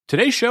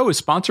Today's show is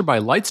sponsored by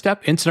Lightstep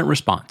Incident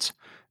Response,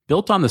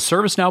 built on the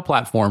ServiceNow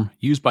platform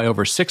used by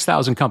over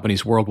 6,000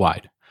 companies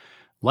worldwide.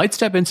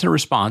 Lightstep Incident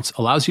Response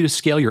allows you to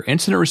scale your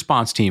incident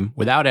response team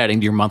without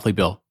adding to your monthly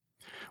bill.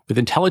 With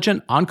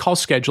intelligent on-call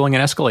scheduling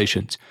and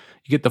escalations,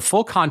 you get the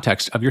full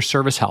context of your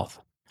service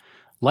health.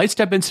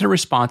 Lightstep Incident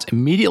Response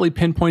immediately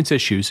pinpoints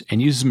issues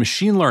and uses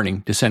machine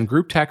learning to send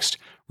group text,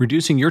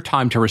 reducing your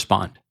time to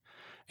respond.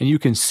 And you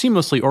can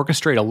seamlessly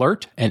orchestrate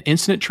alert and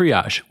incident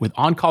triage with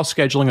on-call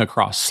scheduling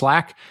across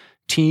Slack,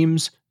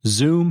 Teams,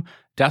 Zoom,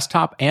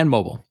 desktop, and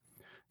mobile.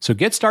 So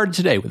get started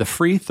today with a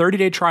free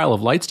 30-day trial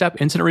of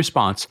Lightstep Incident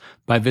Response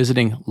by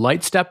visiting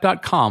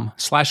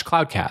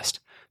lightstep.com/cloudcast.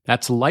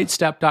 That's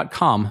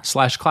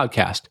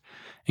lightstep.com/cloudcast.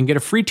 And get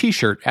a free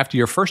t-shirt after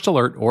your first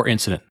alert or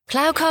incident.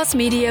 Cloudcast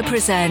Media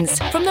presents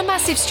from the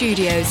massive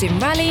studios in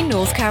Raleigh,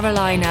 North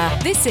Carolina.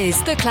 This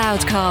is the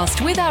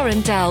Cloudcast with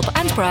Aaron Delp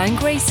and Brian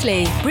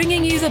Gracely,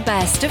 bringing you the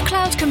best of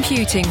cloud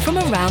computing from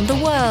around the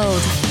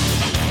world.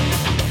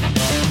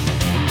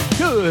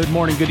 Good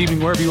morning, good evening,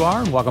 wherever you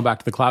are, and welcome back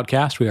to the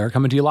Cloudcast. We are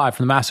coming to you live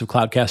from the massive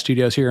Cloudcast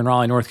studios here in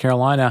Raleigh, North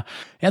Carolina.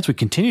 As we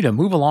continue to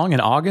move along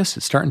in August,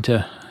 it's starting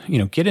to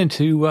get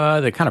into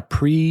the kind of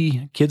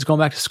pre-kids going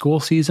back to school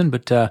season,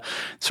 but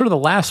sort of the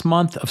last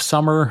month of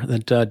summer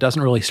that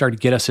doesn't really start to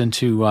get us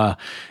into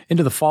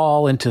the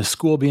fall, into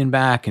school being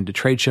back, into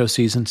trade show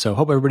season. So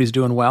hope everybody's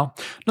doing well.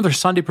 Another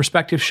Sunday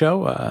Perspective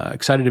show.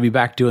 Excited to be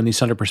back doing these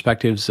Sunday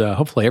Perspectives,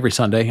 hopefully every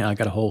Sunday. I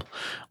got a whole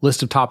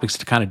list of topics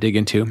to kind of dig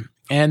into.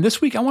 And this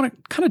week, I want to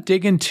kind of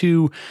dig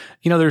into,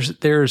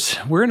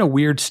 we're in a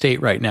weird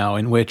state right now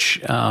in which,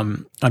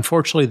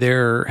 unfortunately,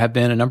 there have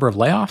been a number of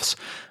layoffs,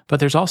 but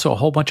there's also a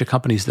whole bunch of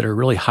companies that are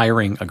really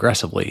hiring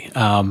aggressively.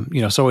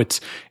 So it's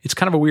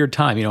kind of a weird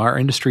time. Our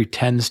industry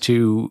tends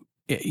to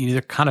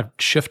either kind of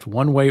shift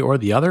one way or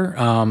the other.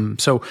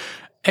 So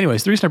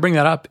anyways, the reason I bring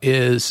that up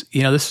is,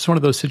 this is one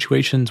of those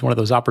situations, one of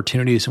those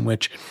opportunities in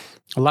which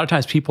a lot of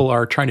times people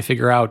are trying to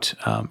figure out,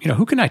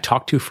 who can I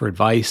talk to for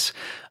advice?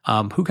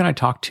 Who can I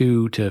talk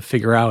to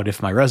figure out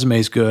if my resume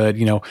is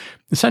good?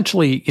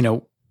 Essentially,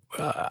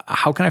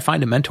 how can I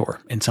find a mentor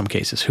in some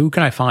cases? Who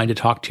can I find to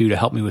talk to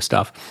help me with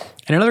stuff?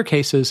 And in other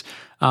cases,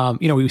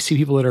 we see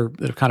people that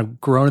have kind of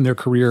grown in their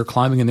career,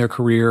 climbing in their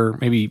career,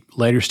 maybe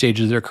later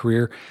stages of their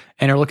career,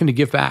 and are looking to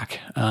give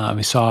back.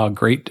 We saw a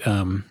great,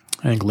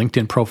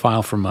 LinkedIn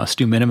profile from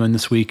Stu Miniman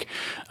this week.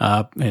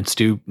 And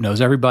Stu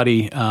knows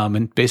everybody,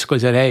 and basically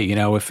said, hey,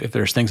 if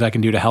there's things I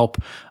can do to help,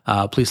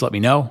 please let me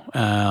know,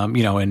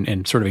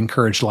 and sort of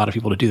encouraged a lot of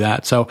people to do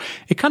that. So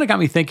it kind of got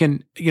me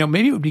thinking,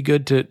 maybe it would be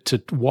good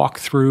to walk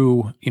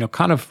through,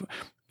 kind of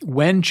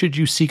when should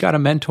you seek out a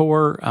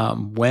mentor?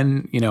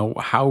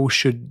 How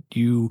should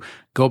you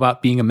go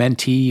about being a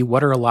mentee?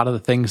 What are a lot of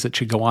the things that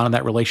should go on in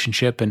that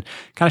relationship? And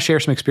kind of share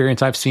some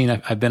experience I've seen.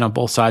 I've been on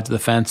both sides of the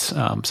fence,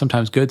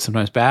 sometimes good,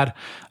 sometimes bad.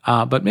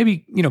 But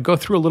maybe, go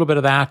through a little bit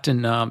of that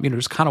and,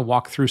 just kind of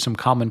walk through some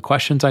common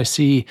questions I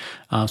see,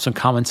 some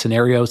common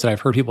scenarios that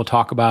I've heard people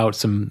talk about,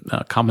 some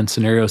common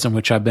scenarios in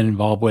which I've been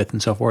involved with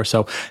and so forth.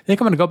 So I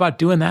think I'm going to go about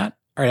doing that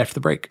right after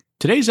the break.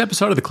 Today's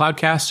episode of the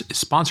Cloudcast is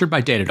sponsored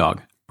by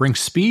Datadog. Bring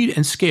speed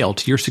and scale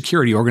to your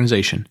security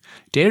organization.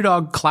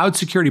 Datadog Cloud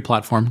Security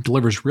Platform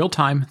delivers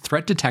real-time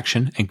threat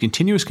detection and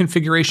continuous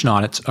configuration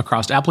audits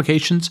across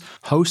applications,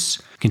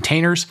 hosts,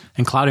 containers,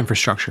 and cloud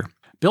infrastructure.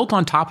 Built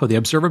on top of the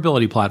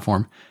observability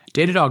platform,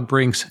 Datadog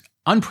brings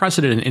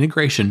unprecedented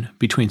integration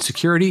between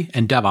security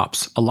and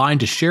DevOps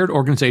aligned to shared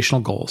organizational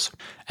goals.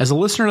 As a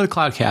listener to the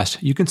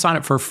Cloudcast, you can sign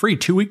up for a free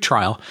 2-week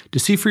trial to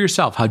see for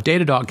yourself how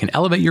Datadog can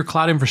elevate your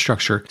cloud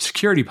infrastructure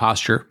security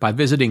posture by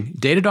visiting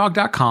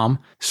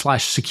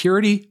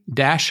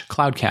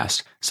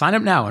datadog.com/security-cloudcast. Sign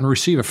up now and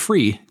receive a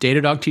free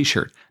Datadog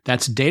t-shirt.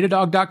 That's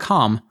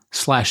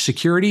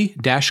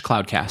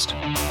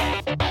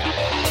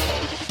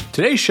datadog.com/security-cloudcast.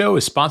 Today's show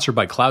is sponsored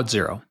by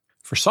CloudZero.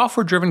 For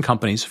software-driven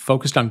companies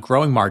focused on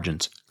growing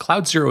margins,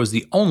 CloudZero is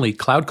the only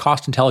cloud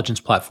cost intelligence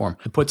platform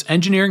that puts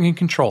engineering in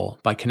control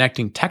by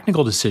connecting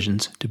technical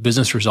decisions to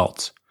business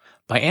results.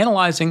 By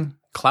analyzing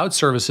cloud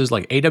services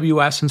like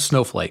AWS and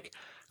Snowflake,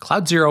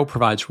 CloudZero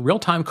provides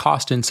real-time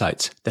cost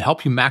insights that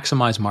help you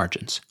maximize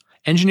margins.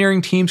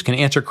 Engineering teams can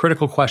answer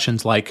critical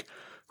questions like,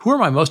 who are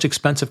my most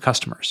expensive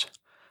customers?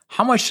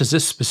 How much does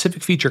this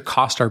specific feature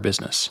cost our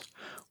business?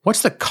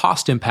 What's the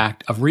cost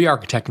impact of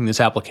re-architecting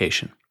this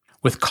application?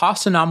 With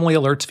cost anomaly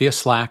alerts via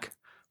Slack,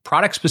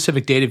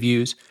 product-specific data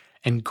views,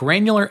 and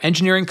granular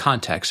engineering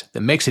context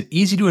that makes it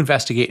easy to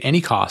investigate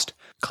any cost,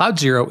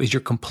 CloudZero is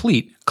your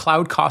complete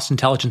cloud cost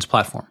intelligence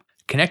platform,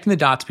 connecting the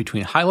dots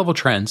between high-level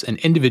trends and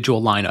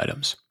individual line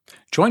items.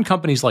 Join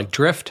companies like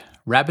Drift,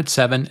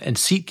 Rapid7, and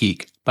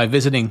SeatGeek by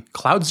visiting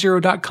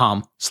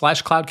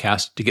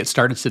cloudzero.com/cloudcast to get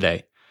started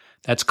today.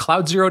 That's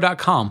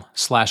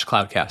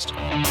cloudzero.com/cloudcast.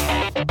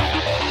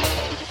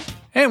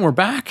 And we're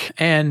back.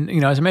 And,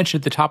 as I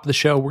mentioned at the top of the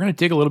show, we're going to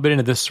dig a little bit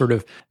into this sort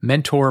of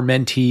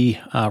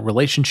mentor-mentee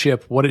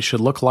relationship, what it should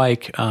look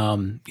like.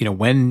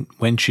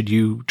 When should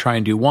you try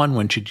and do one?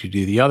 When should you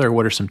do the other?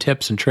 What are some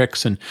tips and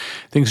tricks and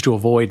things to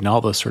avoid and all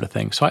those sort of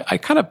things? So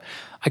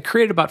I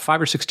created about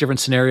 5 or 6 different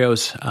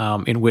scenarios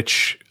in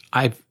which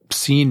I've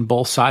seen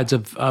both sides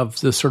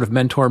of the sort of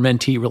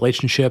mentor-mentee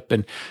relationship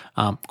and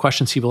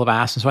questions people have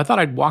asked. And so I thought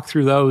I'd walk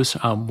through those.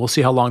 We'll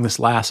see how long this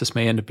lasts. This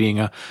may end up being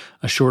a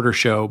shorter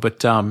show,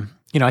 but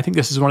I think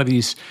this is one of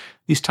these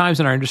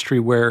times in our industry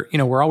where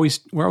we're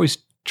always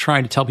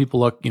trying to tell people,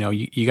 look,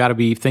 you got to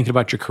be thinking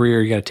about your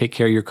career. You got to take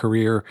care of your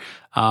career,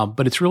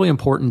 but it's really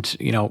important.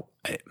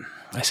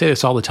 I say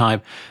this all the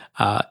time.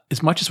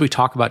 As much as we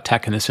talk about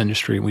tech in this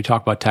industry, and we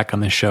talk about tech on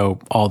this show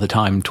all the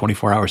time,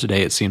 24 hours a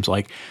day, it seems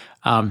like.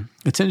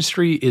 This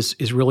industry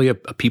is really a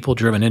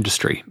people-driven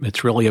industry.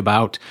 It's really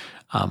about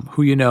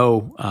who you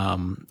know,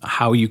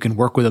 how you can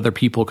work with other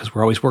people, because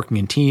we're always working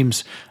in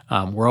teams.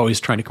 We're always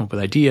trying to come up with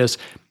ideas,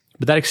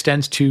 but that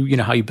extends to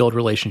how you build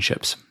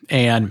relationships.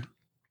 And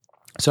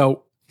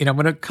so I'm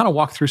going to kind of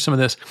walk through some of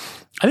this.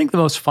 I think the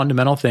most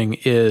fundamental thing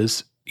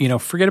is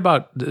forget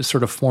about the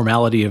sort of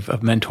formality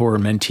of mentor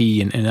and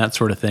mentee and that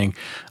sort of thing,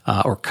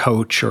 or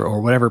coach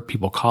or whatever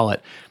people call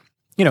it.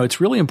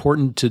 It's really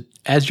important to,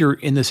 as you're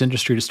in this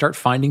industry, to start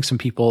finding some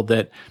people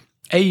that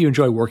A, you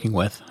enjoy working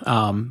with,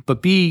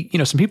 but B,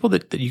 some people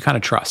that you kind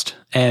of trust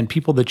and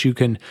people that you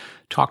can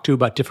talk to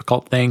about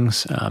difficult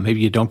things.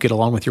 Maybe you don't get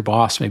along with your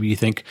boss. Maybe you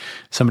think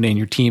somebody in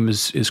your team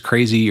is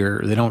crazy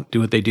or they don't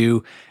do what they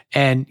do.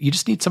 And you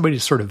just need somebody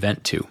to sort of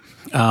vent to.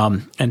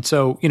 And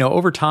so,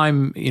 over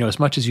time, as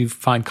much as you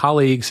find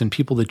colleagues and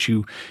people that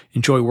you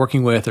enjoy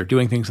working with or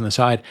doing things on the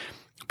side,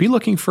 be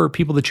looking for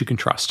people that you can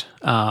trust.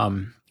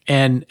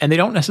 And they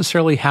don't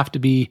necessarily have to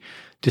be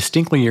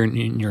distinctly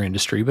in your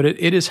industry, but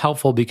it is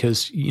helpful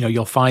because,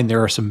 you'll find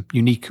there are some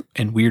unique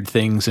and weird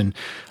things and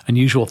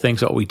unusual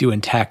things about what we do in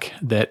tech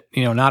that,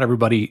 not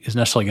everybody is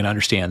necessarily going to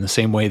understand. The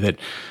same way that,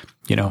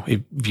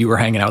 if you were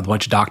hanging out with a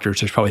bunch of doctors,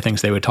 there's probably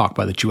things they would talk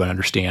about that you would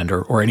understand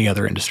or any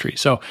other industry.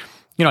 So,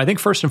 I think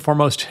first and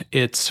foremost,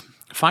 it's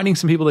finding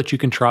some people that you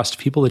can trust,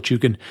 people that you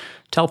can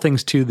tell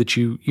things to that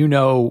you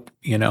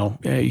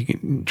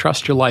can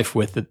trust your life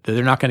with, that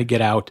they're not going to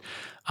get out.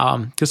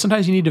 Because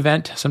sometimes you need to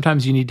vent,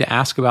 sometimes you need to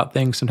ask about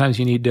things, sometimes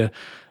you need to,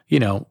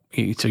 so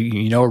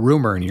a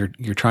rumor and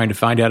you're trying to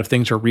find out if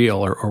things are real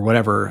or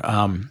whatever.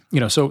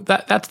 So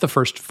that's the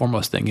first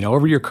foremost thing.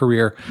 Over your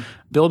career,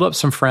 build up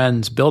some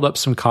friends, build up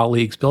some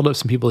colleagues, build up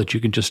some people that you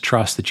can just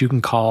trust, that you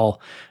can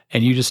call,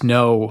 and you just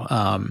know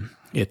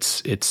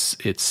it's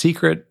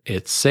secret,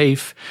 it's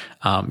safe,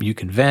 you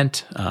can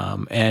vent,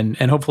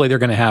 and hopefully they're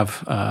going to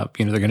have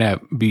they're going to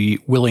be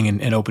willing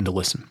and open to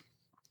listen.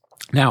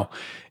 Now,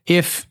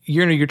 if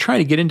you're trying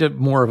to get into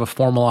more of a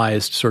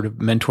formalized sort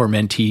of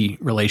mentor-mentee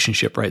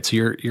relationship, right? So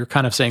you're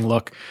kind of saying,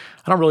 look,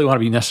 I don't really want to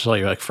be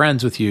necessarily like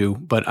friends with you,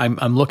 but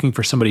I'm looking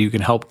for somebody who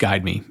can help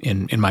guide me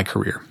in my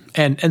career.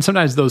 And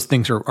sometimes those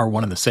things are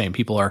one and the same.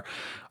 People are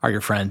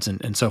your friends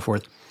and so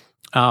forth.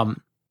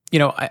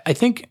 I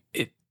think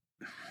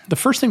the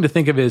first thing to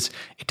think of is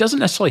it doesn't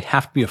necessarily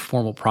have to be a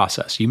formal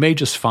process. You may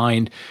just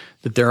find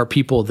that there are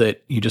people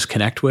that you just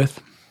connect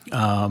with,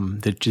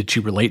 that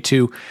you relate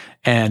to,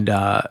 and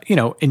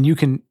you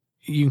can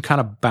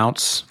kind of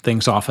bounce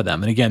things off of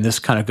them. And again, this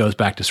kind of goes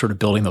back to sort of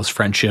building those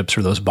friendships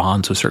or those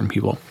bonds with certain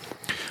people.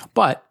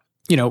 But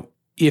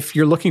if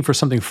you're looking for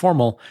something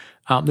formal,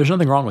 there's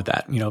nothing wrong with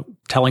that.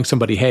 Telling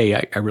somebody, hey,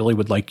 I really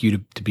would like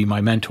you to be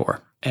my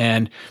mentor.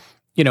 And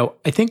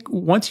I think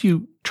once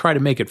you try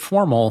to make it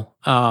formal,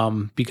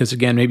 because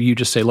again, maybe you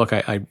just say, look,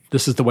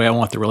 this is the way I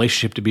want the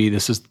relationship to be.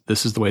 This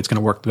is the way it's going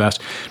to work the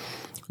best.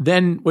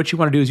 Then what you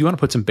want to do is you want to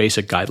put some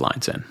basic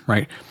guidelines in,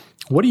 right?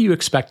 What do you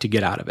expect to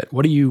get out of it?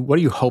 What are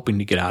you hoping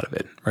to get out of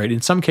it, right?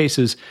 In some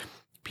cases,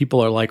 people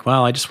are like,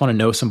 well, I just want to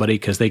know somebody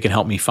because they can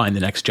help me find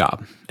the next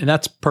job. And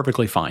that's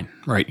perfectly fine,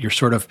 right? You're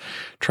sort of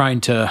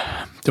trying to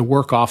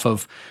work off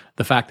of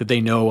the fact that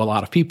they know a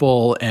lot of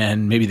people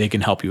and maybe they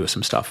can help you with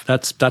some stuff.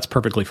 That's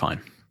perfectly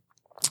fine.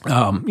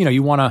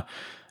 You want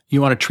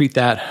to treat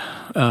that,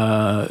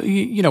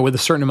 with a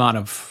certain amount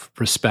of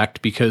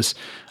respect because,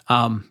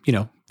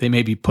 they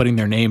may be putting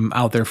their name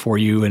out there for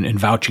you and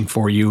vouching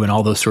for you and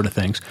all those sort of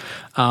things.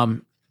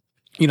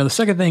 The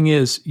second thing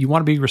is you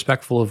want to be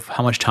respectful of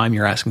how much time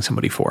you're asking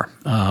somebody for.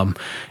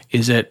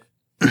 Is it,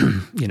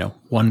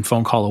 one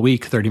phone call a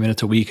week, 30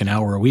 minutes a week, an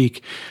hour a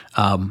week?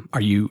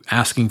 Are you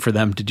asking for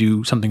them to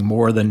do something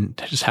more than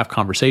to just have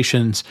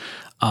conversations?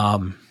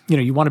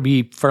 You want to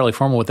be fairly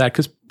formal with that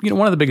because,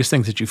 one of the biggest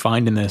things that you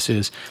find in this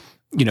is,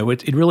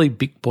 it really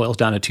boils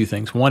down to two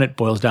things. One, it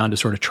boils down to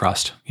sort of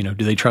trust. Do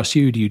they trust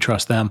you? Do you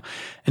trust them?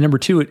 And number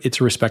two,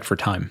 it's a respect for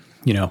time.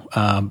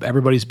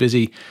 Everybody's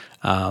busy.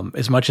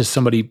 As much as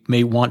somebody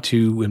may want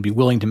to and be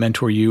willing to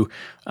mentor you,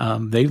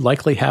 they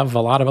likely have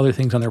a lot of other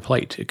things on their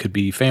plate. It could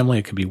be family,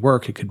 it could be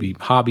work, it could be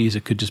hobbies,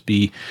 it could just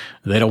be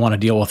they don't want to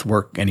deal with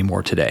work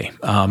anymore today.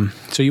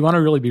 So you want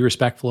to really be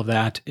respectful of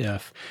that.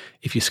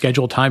 If you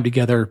schedule time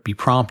together, be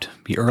prompt,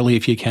 be early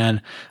if you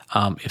can.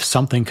 If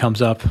something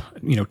comes up,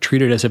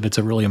 treat it as if it's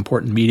a really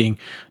important meeting.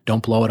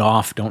 Don't blow it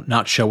off. Don't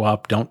not show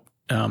up. Don't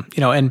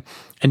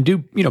and do,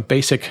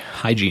 basic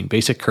hygiene,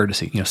 basic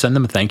courtesy, send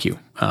them a thank you,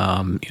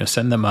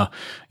 send them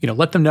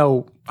let them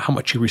know how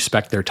much you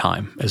respect their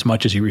time as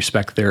much as you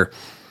respect their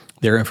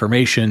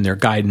information, their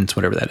guidance,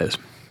 whatever that is.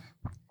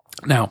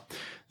 Now,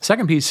 the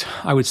second piece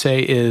I would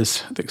say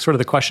is sort of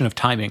the question of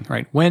timing,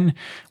 right? When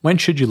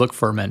should you look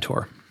for a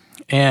mentor?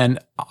 And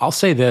I'll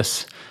say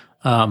this,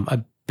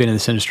 I've been in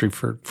this industry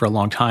for a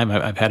long time.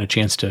 I've had a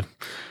chance to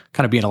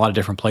kind of be in a lot of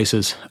different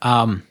places.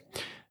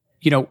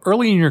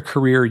 Early in your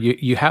career,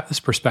 you have this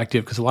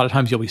perspective because a lot of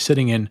times you'll be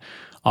sitting in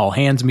all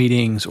hands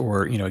meetings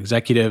or,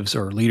 executives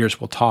or leaders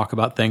will talk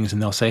about things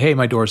and they'll say, hey,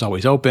 my door's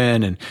always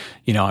open. And,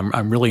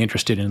 I'm really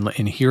interested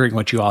in hearing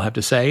what you all have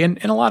to say. And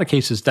in a lot of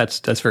cases,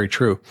 that's very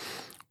true.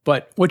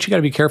 But what you got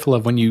to be careful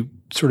of when you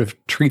sort of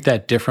treat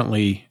that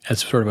differently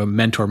as sort of a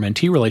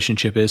mentor-mentee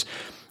relationship is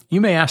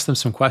you may ask them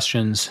some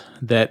questions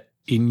that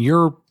in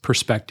your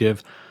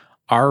perspective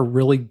are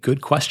really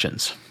good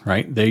questions,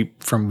 right? They,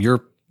 from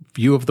your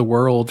view of the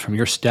world, from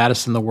your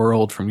status in the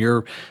world, from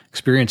your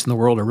experience in the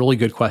world, are really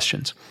good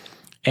questions.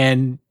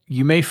 And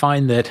you may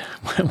find that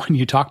when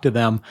you talk to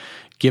them,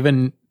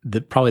 given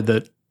the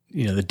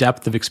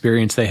depth of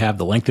experience they have,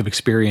 the length of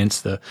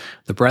experience, the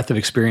breadth of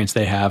experience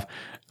they have,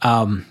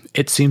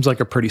 it seems like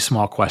a pretty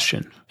small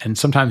question. And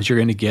sometimes you're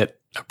going to get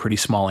a pretty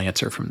small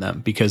answer from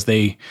them because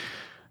they're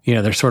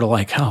sort of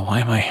like, oh,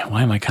 why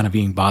am I kind of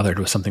being bothered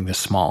with something this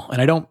small?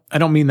 And I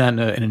don't mean that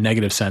in a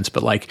negative sense,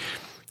 but like,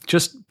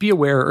 just be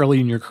aware early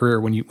in your career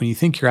when you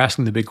think you're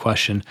asking the big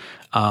question,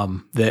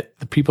 that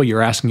the people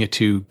you're asking it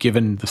to,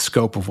 given the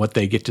scope of what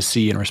they get to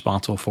see and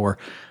responsible for,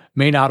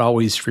 may not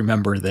always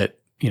remember that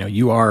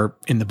you are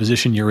in the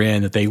position you're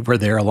in, that they were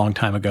there a long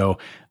time ago,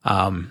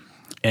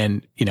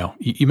 and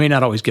you may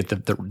not always get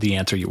the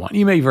answer you want.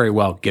 You may very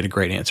well get a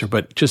great answer,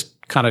 but just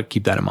kind of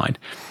keep that in mind.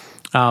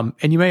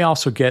 And you may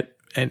also get,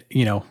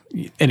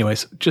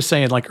 anyways, just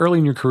saying, like early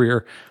in your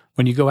career,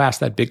 when you go ask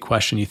that big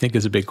question you think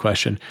is a big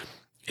question,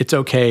 it's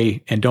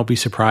okay, and don't be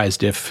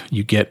surprised if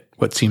you get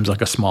what seems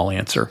like a small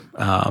answer.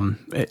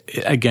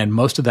 Again,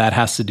 most of that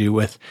has to do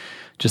with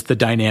just the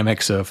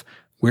dynamics of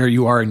where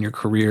you are in your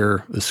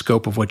career, the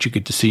scope of what you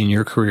get to see in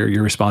your career,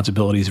 your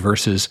responsibilities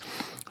versus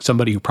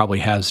somebody who probably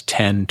has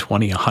 10,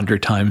 20,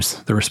 100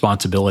 times the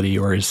responsibility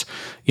or is,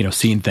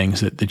 seeing things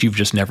that you've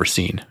just never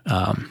seen.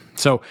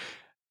 So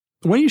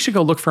when you should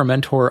go look for a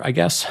mentor, I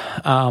guess,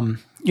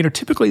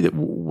 typically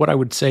what I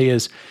would say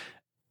is,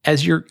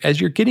 as you're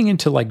getting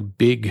into like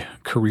big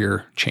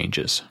career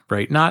changes,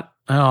 right? Not,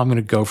 I'm going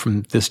to go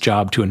from this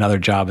job to another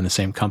job in the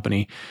same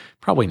company.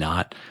 Probably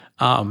not.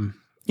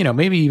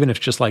 Maybe even if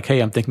just like,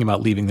 hey, I'm thinking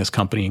about leaving this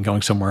company and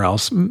going somewhere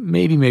else.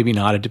 Maybe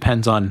not. It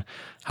depends on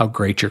how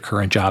great your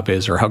current job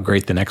is or how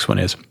great the next one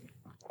is.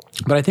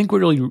 But I think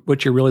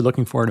what you're really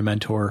looking for in a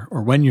mentor,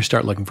 or when you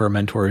start looking for a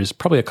mentor, is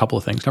probably a couple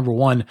of things. Number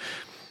one,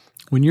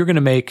 when you're going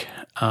to make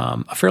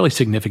a fairly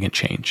significant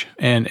change,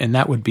 and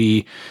that would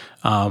be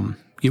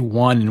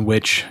one in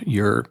which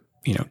you're,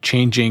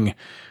 changing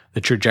the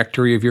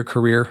trajectory of your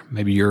career.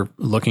 Maybe you're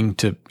looking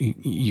to,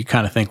 you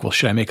kind of think, well,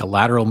 should I make a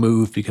lateral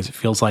move because it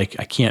feels like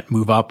I can't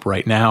move up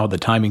right now, the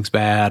timing's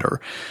bad,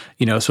 or,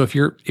 so if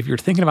you're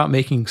thinking about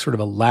making sort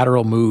of a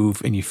lateral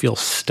move and you feel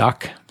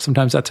stuck,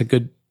 sometimes that's a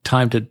good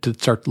time to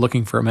start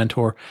looking for a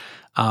mentor.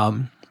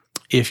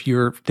 If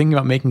you're thinking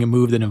about making a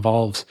move that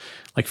involves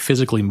like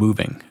physically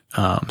moving,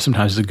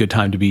 sometimes it's a good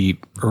time to be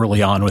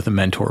early on with a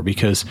mentor,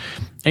 because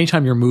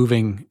anytime you're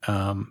moving,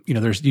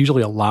 there's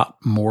usually a lot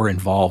more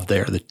involved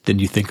there than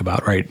you think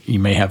about, right? You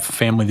may have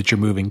family that you're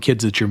moving,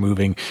 kids that you're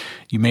moving.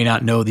 You may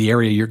not know the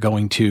area you're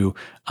going to.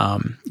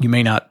 You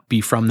may not be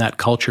from that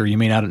culture. You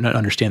may not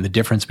understand the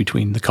difference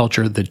between the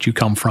culture that you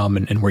come from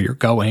and where you're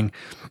going.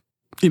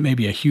 It may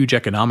be a huge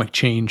economic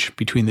change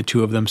between the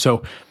two of them.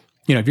 So,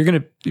 if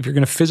you're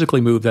gonna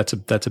physically move, that's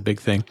a big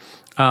thing.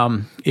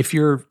 If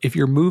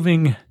you're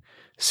moving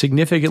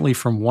significantly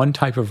from one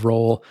type of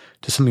role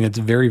to something that's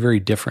very, very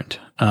different,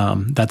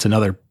 that's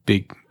another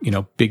big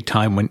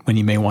time when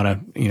you may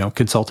want to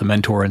consult a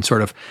mentor and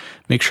sort of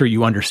make sure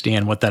you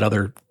understand what that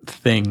other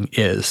thing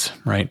is,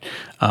 right?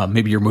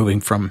 Maybe you're moving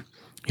from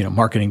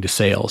marketing to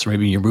sales, or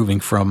maybe you're moving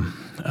from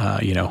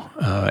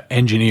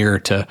engineer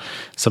to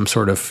some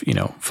sort of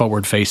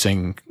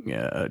forward-facing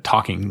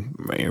talking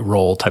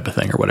role type of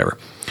thing or whatever.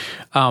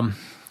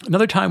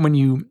 Another time when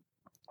you'd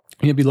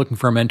be looking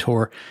for a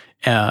mentor,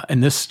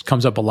 and this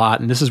comes up a lot,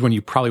 and this is when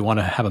you probably want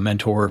to have a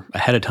mentor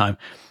ahead of time,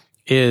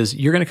 is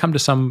you're going to come to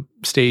some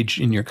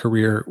stage in your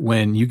career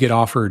when you get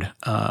offered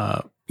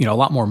a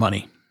lot more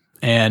money.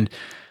 And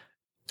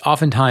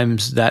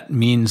oftentimes that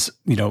means,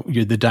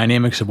 the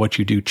dynamics of what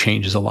you do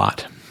changes a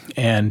lot.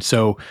 And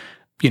so,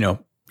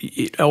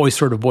 it always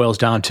sort of boils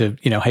down to,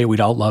 hey, we'd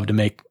all love to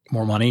make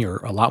more money or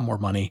a lot more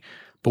money,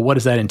 but what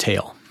does that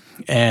entail?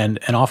 And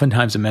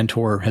oftentimes a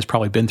mentor has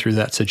probably been through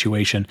that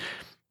situation.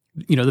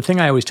 The thing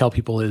I always tell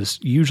people is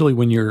usually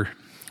when you're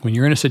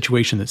in a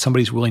situation that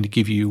somebody's willing to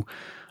give you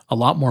a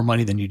lot more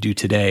money than you do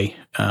today,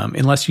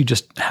 unless you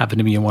just happen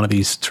to be in one of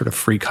these sort of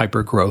freak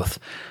hyper growth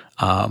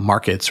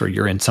markets or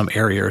you're in some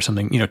area or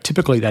something,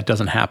 typically that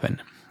doesn't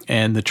happen.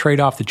 And the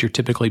trade-off that you're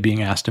typically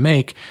being asked to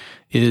make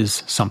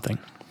is something,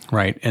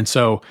 right? And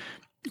so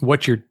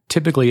what you're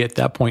typically at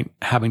that point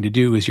having to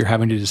do is you're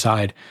having to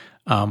decide,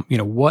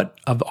 what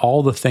of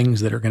all the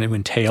things that are going to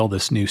entail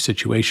this new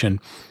situation,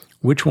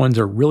 which ones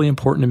are really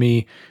important to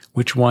me,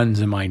 which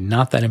ones am I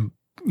not that,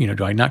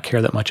 do I not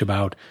care that much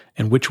about,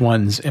 and which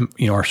ones,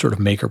 are sort of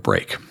make or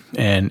break.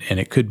 And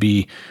it could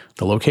be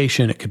the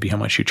location, it could be how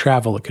much you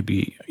travel, it could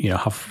be,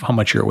 how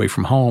much you're away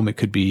from home, it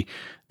could be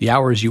the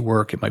hours you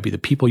work, it might be the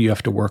people you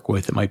have to work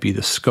with, it might be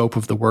the scope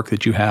of the work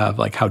that you have,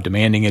 like how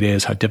demanding it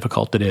is, how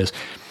difficult it is.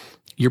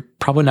 You're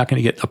probably not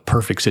going to get a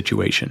perfect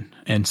situation.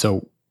 And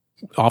so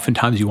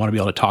oftentimes you want to be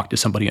able to talk to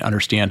somebody and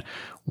understand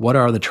what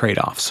are the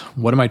trade-offs?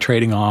 What am I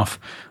trading off?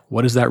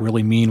 What does that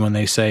really mean when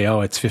they say,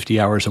 oh, it's 50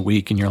 hours a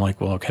week? And you're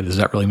like, well, okay, does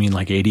that really mean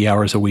like 80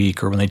 hours a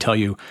week? Or when they tell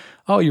you,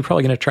 oh, you're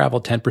probably going to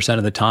travel 10%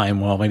 of the time.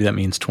 Well, maybe that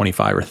means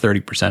 25 or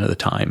 30% of the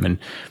time. And,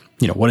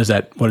 what is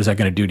that going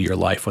to do to your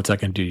life? What's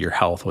that going to do to your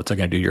health? What's that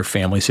going to do to your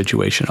family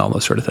situation? All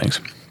those sort of things.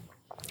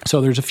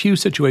 So there's a few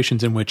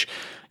situations in which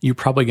you're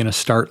probably going to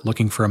start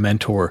looking for a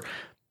mentor,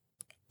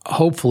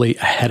 hopefully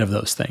ahead of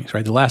those things,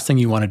 right? The last thing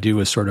you want to do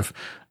is sort of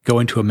go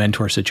into a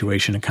mentor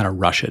situation and kind of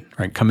rush it,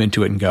 right? Come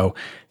into it and go,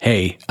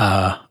 hey,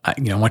 I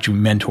want you to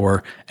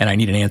mentor and I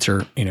need an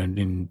answer,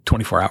 in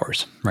 24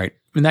 hours, right?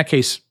 In that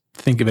case,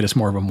 think of it as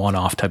more of a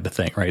one-off type of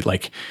thing, right?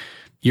 Like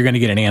you're going to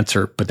get an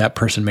answer, but that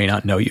person may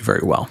not know you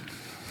very well.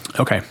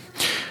 Okay.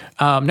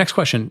 Next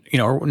question,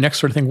 or next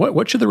sort of thing,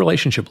 what should the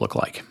relationship look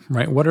like,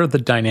 right? What are the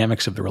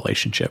dynamics of the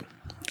relationship?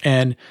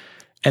 And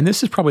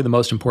this is probably the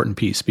most important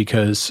piece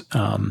because,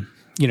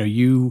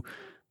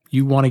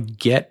 you want to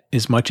get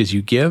as much as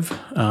you give,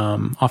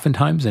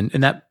 oftentimes, and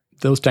that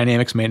those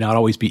dynamics may not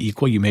always be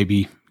equal. You may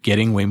be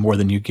getting way more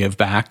than you give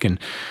back, and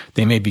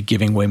they may be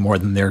giving way more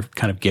than they're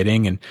kind of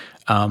getting. And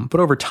but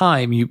over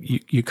time,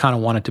 you kind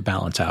of want it to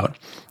balance out.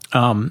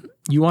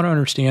 You want to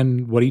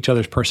understand what each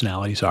other's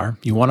personalities are.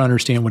 You want to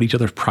understand what each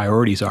other's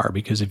priorities are,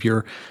 because if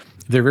they're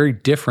very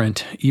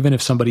different, even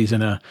if somebody's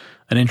in an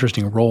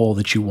interesting role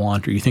that you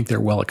want, or you think they're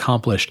well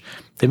accomplished,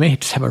 they may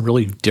just have a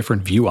really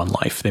different view on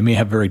life. They may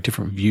have a very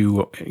different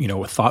view,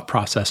 a thought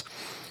process,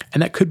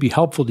 and that could be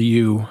helpful to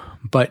you,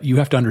 but you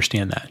have to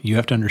understand that. You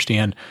have to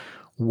understand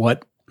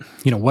what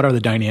are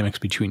the dynamics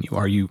between you?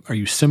 Are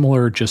you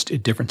similar just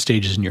at different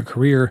stages in your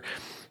career?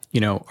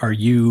 Are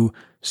you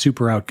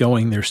super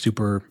outgoing? They're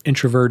super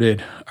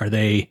introverted. Are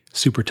they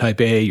super type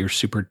A? You're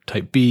super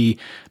type B,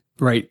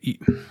 right?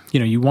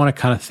 You want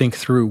to kind of think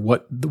through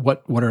what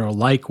are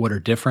like, what are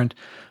different.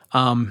 The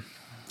other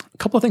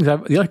couple of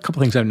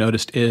things I've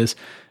noticed is,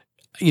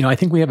 I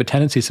think we have a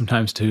tendency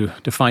sometimes to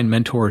find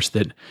mentors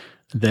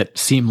that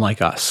seem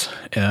like us.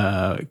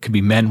 It could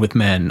be men with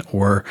men,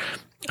 or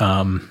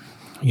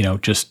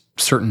just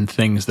certain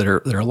things that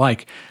are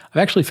like.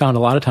 I've actually found a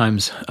lot of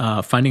times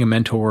finding a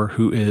mentor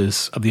who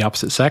is of the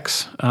opposite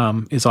sex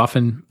is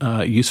often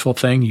a useful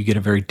thing. You get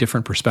a very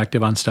different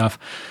perspective on stuff.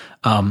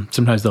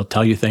 Sometimes they'll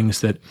tell you things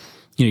that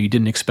you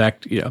didn't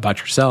expect about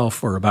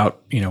yourself, or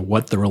about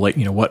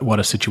what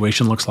a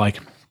situation looks like.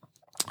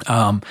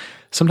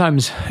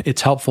 Sometimes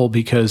it's helpful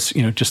because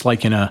just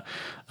like in a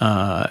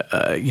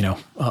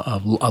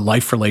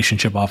life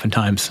relationship,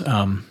 oftentimes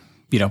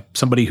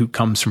somebody who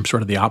comes from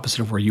sort of the opposite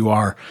of where you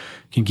are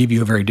can give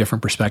you a very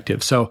different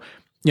perspective. So,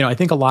 I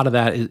think a lot of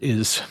that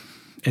is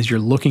as you're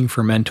looking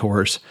for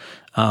mentors,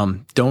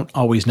 don't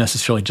always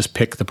necessarily just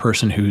pick the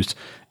person who's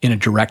in a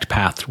direct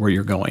path to where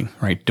you're going,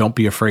 right? Don't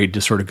be afraid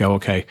to sort of go,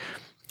 okay,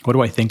 what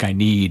do I think I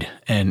need?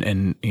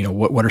 And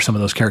what are some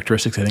of those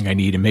characteristics I think I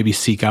need? And maybe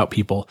seek out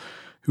people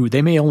who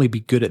they may only be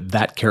good at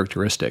that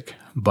characteristic,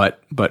 but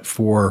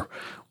for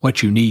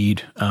what you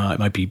need, it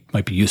might be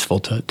useful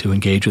to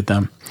engage with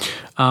them.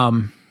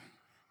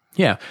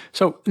 Yeah.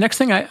 So next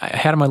thing I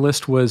had on my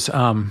list was,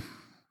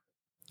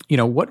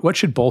 what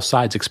should both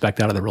sides expect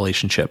out of the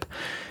relationship?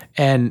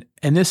 And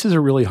this is a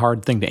really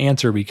hard thing to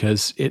answer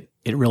because it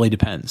really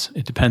depends.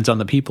 It depends on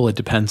the people. It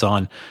depends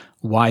on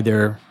why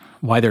they're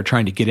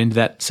trying to get into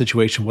that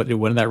situation, what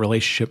in that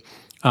relationship.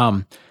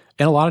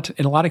 In a lot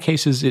of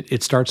cases,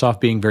 it starts off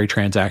being very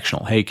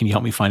transactional. Hey, can you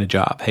help me find a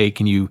job? Hey,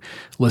 can you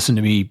listen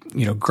to me,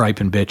 gripe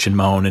and bitch and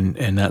moan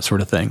and that sort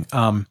of thing.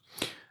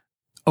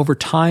 Over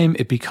time,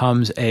 it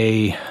becomes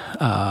a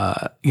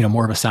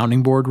more of a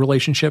sounding board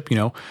relationship. Hey,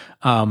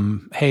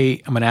 I'm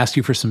going to ask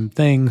you for some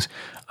things.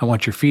 I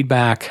want your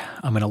feedback.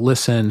 I'm going to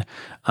listen.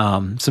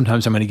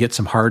 Sometimes I'm going to get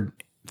some hard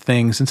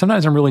things, and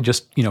sometimes I'm really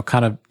just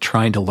kind of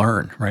trying to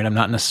learn. Right? I'm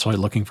not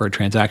necessarily looking for a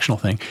transactional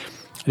thing.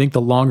 I think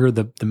the longer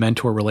the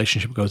mentor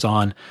relationship goes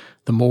on,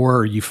 the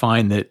more you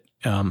find that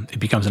it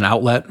becomes an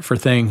outlet for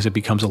things. It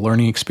becomes a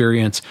learning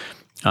experience.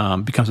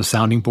 becomes a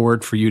sounding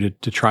board for you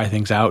to try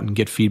things out and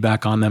get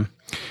feedback on them.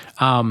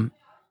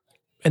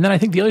 And then I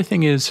think the other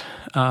thing is,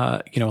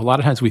 a lot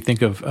of times we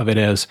think of it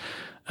as,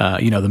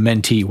 the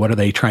mentee, what are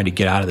they trying to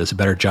get out of this? A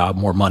better job,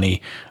 more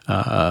money,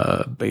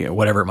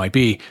 whatever it might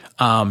be,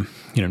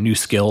 new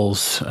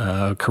skills,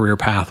 career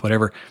path,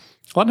 whatever.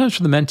 A lot of times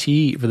for the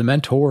mentee, for the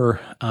mentor,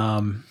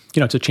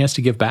 it's a chance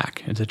to give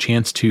back. It's a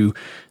chance to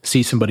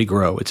see somebody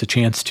grow. It's a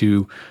chance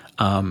to,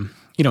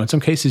 in some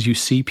cases you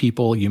see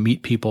people, you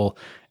meet people,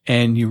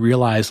 and you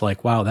realize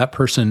like, wow, that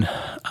person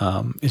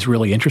is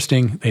really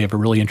interesting. They have a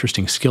really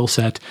interesting skill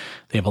set.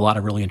 They have a lot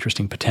of really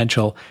interesting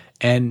potential.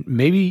 And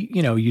maybe,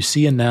 you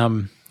see in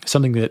them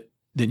something that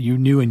you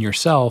knew in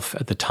yourself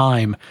at the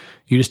time,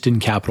 you just didn't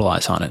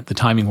capitalize on it. The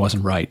timing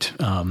wasn't right.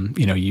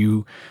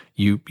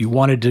 You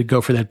wanted to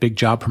go for that big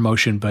job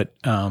promotion, but,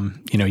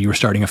 you were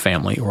starting a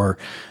family, or,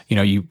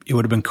 it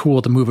would have been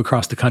cool to move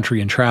across the country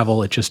and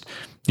travel. It just,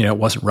 it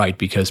wasn't right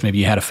because maybe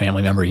you had a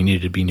family member you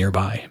needed to be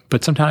nearby.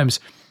 But sometimes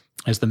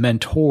as the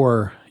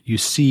mentor, you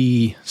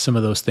see some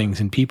of those things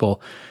in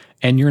people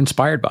and you're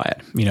inspired by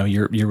it.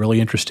 You're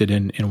really interested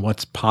in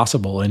what's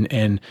possible,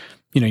 and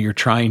you're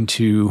trying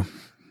to,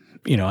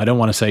 I don't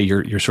want to say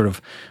you're sort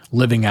of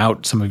living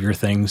out some of your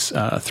things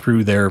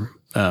through their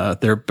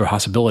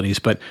possibilities,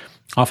 but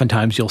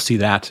oftentimes you'll see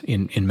that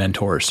in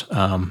mentors.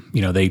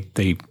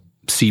 They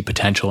see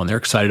potential and they're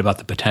excited about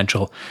the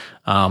potential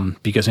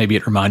because maybe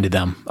it reminded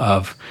them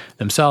of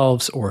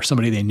themselves or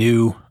somebody they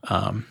knew.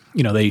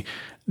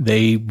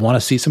 They want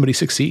to see somebody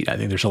succeed. I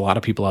think there's a lot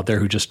of people out there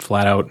who just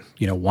flat out,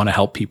 want to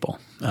help people.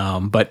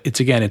 But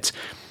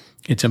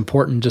it's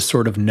important to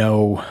sort of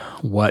know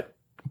what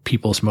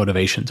people's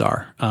motivations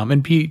are,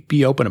 and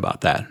be open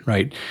about that,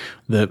 right?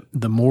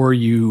 The more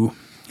you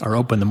are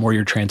open, the more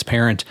you're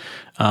transparent,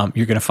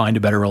 you're going to find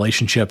a better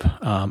relationship.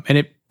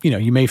 And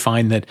you may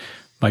find that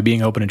by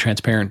being open and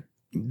transparent,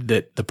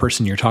 that the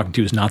person you're talking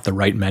to is not the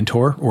right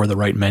mentor or the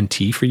right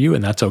mentee for you.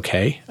 And that's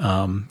okay.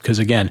 Because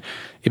again,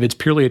 if it's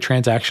purely a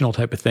transactional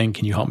type of thing,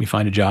 can you help me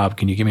find a job?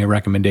 Can you give me a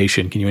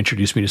recommendation? Can you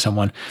introduce me to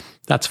someone?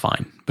 That's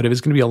fine. But if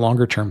it's going to be a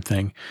longer term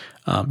thing,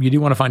 you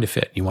do want to find a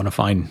fit. You want to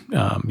find,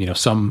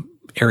 some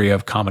area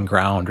of common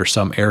ground or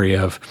some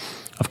area of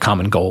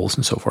common goals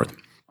and so forth.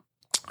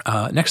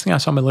 Next thing I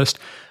saw on my list,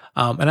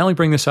 and I only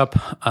bring this up,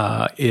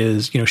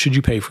 is, should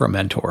you pay for a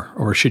mentor,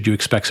 or should you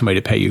expect somebody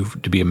to pay you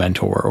to be a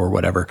mentor or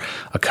whatever,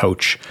 a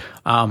coach?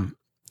 In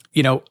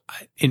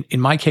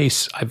my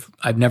case,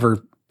 I've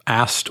never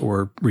asked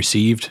or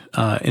received,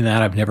 in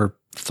that. I've never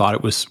thought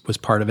it was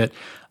part of it.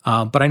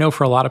 But I know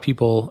for a lot of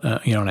people,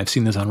 and I've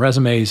seen this on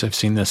resumes, I've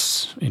seen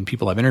this in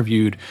people I've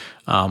interviewed.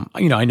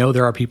 I know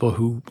there are people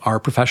who are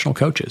professional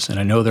coaches, and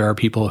I know there are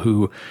people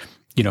who,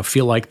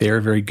 feel like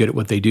they're very good at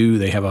what they do.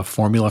 They have a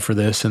formula for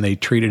this, and they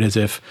treat it as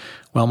if,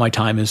 well, my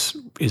time is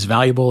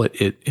valuable.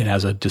 It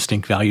has a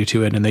distinct value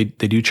to it, and they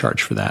do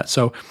charge for that.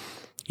 So,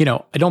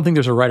 I don't think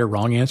there's a right or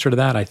wrong answer to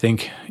that. I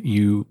think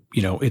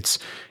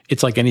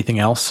it's like anything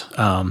else. Be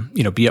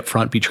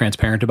upfront, be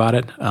transparent about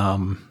it.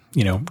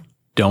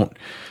 Don't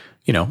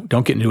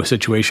get into a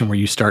situation where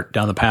you start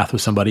down the path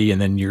with somebody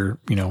and then you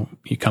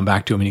come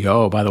back to them and you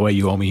go, oh, by the way,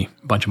 you owe me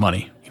a bunch of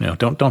money.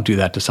 Don't do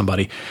that to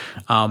somebody.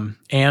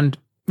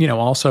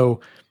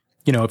 Also,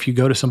 if you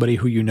go to somebody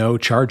who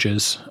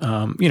charges,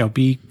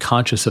 be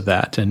conscious of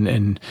that.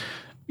 And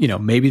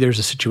maybe there's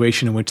a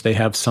situation in which they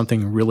have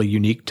something really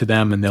unique to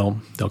them, and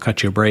they'll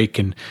cut you a break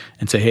and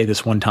say, hey,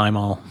 this one time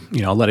I'll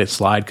let it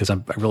slide because I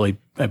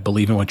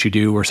believe in what you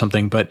do or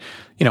something. But,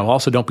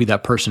 also don't be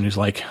that person who's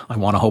like, I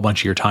want a whole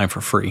bunch of your time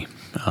for free.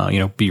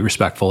 Be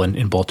respectful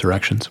in both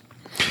directions.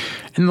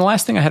 And the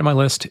last thing I had on my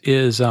list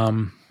is,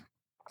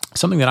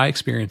 something that I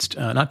experienced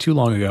not too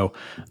long ago.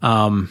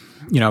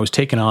 I was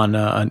taking on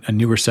a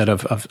newer set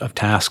of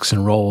tasks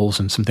and roles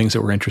and some things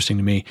that were interesting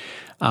to me.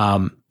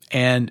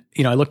 And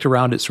I looked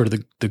around at sort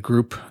of the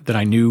group that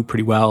I knew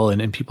pretty well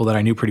and people that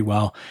I knew pretty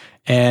well,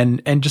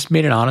 and just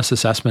made an honest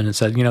assessment and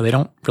said, they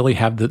don't really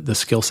have the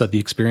skill set, the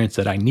experience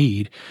that I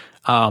need.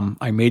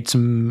 I made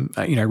some,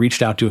 I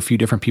reached out to a few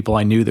different people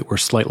I knew that were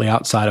slightly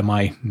outside of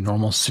my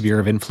normal sphere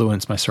of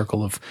influence, my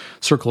circle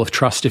of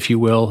trust, if you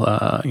will,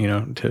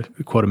 to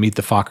quote a Meet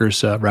the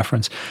Fockers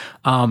reference,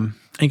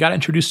 and got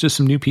introduced to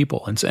some new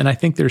people. And I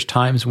think there's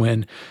times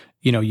when,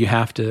 you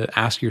have to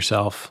ask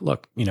yourself,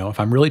 look, if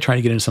I'm really trying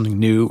to get into something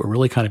new or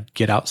really kind of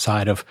get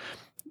outside of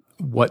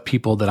what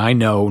people that I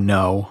know,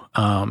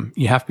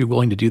 you have to be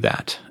willing to do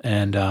that.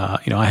 And,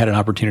 I had an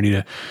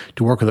opportunity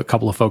to work with a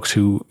couple of folks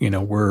who,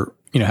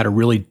 had a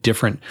really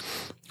different,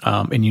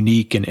 and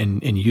unique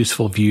and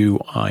useful view,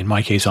 in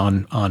my case,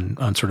 on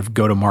sort of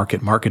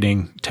go-to-market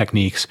marketing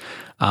techniques.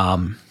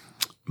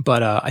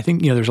 But I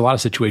think, there's a lot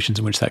of situations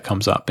in which that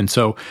comes up. And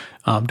so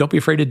don't be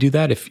afraid to do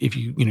that. If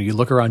you, you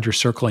look around your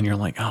circle and you're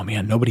like, oh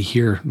man, nobody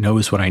here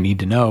knows what I need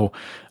to know.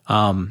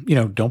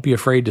 Don't be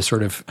afraid to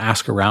sort of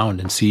ask around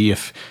and see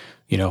if,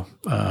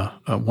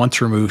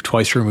 once removed,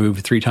 twice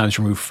removed, 3 times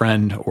removed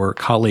friend or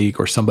colleague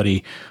or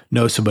somebody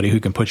who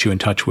can put you in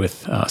touch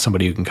with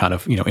somebody who can kind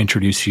of,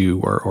 introduce you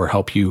or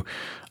help you,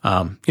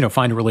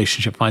 find a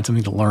relationship, find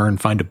something to learn,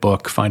 find a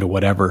book, find a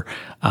whatever,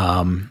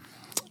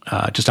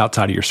 just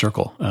outside of your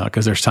circle.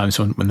 Cause there's times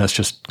when that's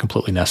just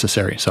completely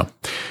necessary. So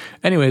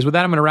anyways, with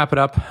that, I'm going to wrap it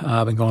up.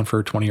 I've been going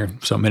for 20 or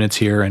so minutes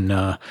here.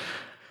 And,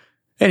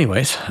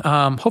 anyways,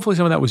 hopefully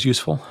some of that was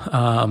useful.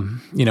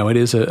 It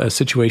is a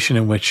situation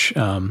in which,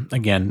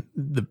 again,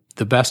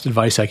 the best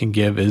advice I can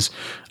give is,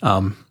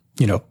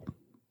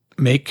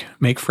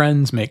 make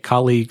friends, make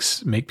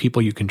colleagues, make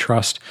people you can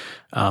trust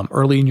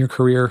early in your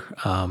career.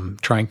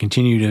 Try and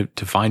continue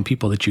to find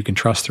people that you can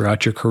trust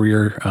throughout your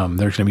career.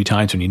 There's going to be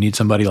times when you need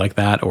somebody like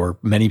that or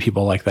many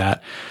people like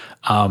that.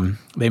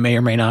 They may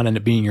or may not end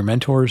up being your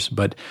mentors,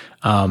 but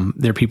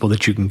they're people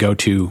that you can go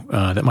to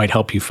that might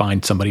help you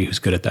find somebody who's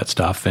good at that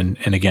stuff. And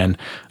again,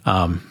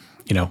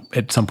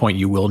 at some point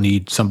you will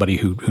need somebody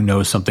who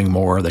knows something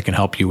more that can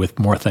help you with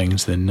more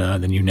things than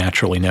you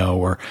naturally know,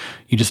 or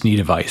you just need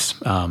advice.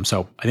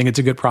 So I think it's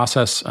a good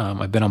process.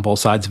 I've been on both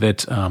sides of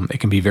it. It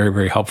can be very,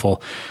 very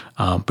helpful.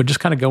 But just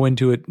kind of go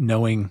into it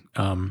knowing,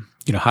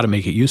 how to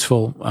make it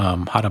useful,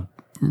 how to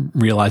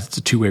realize it's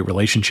a two-way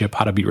relationship,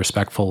 how to be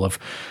respectful of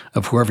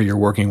whoever you're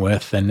working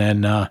with. And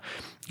then,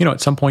 at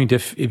some point,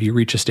 if you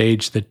reach a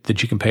stage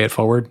that you can pay it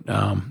forward,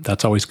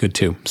 that's always good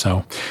too.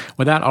 So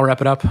with that, I'll wrap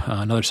it up.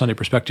 Another Sunday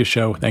Perspective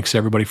show. Thanks to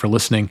everybody for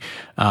listening.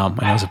 I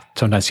know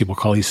sometimes people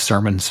call these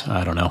sermons.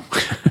 I don't know.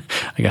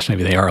 I guess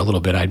maybe they are a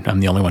little bit. I'm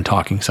the only one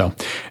talking. So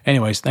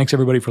anyways, thanks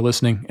everybody for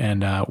listening,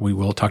 and we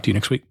will talk to you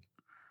next week.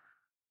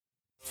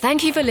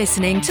 Thank you for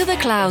listening to The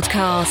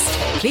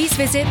Cloudcast. Please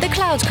visit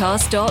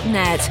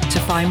thecloudcast.net to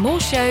find more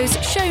shows,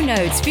 show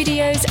notes,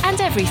 videos, and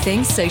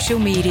everything social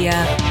media.